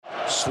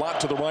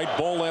Slot to the right,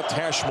 ball left,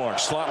 hash mark.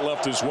 Slot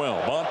left as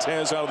well.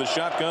 Montez out of the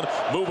shotgun,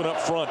 moving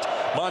up front.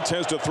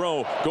 Montez to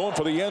throw, going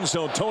for the end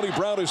zone. Tony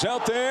Brown is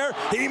out there.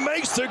 He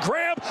makes the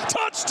grab.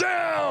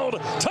 Touchdown!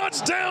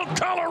 Touchdown,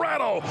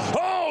 Colorado!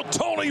 Oh,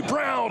 Tony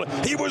Brown.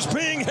 He was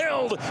being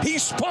held. He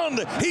spun.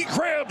 He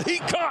grabbed. He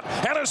caught.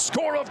 And a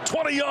score of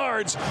 20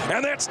 yards.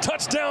 And that's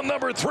touchdown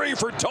number 3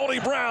 for Tony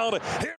Brown.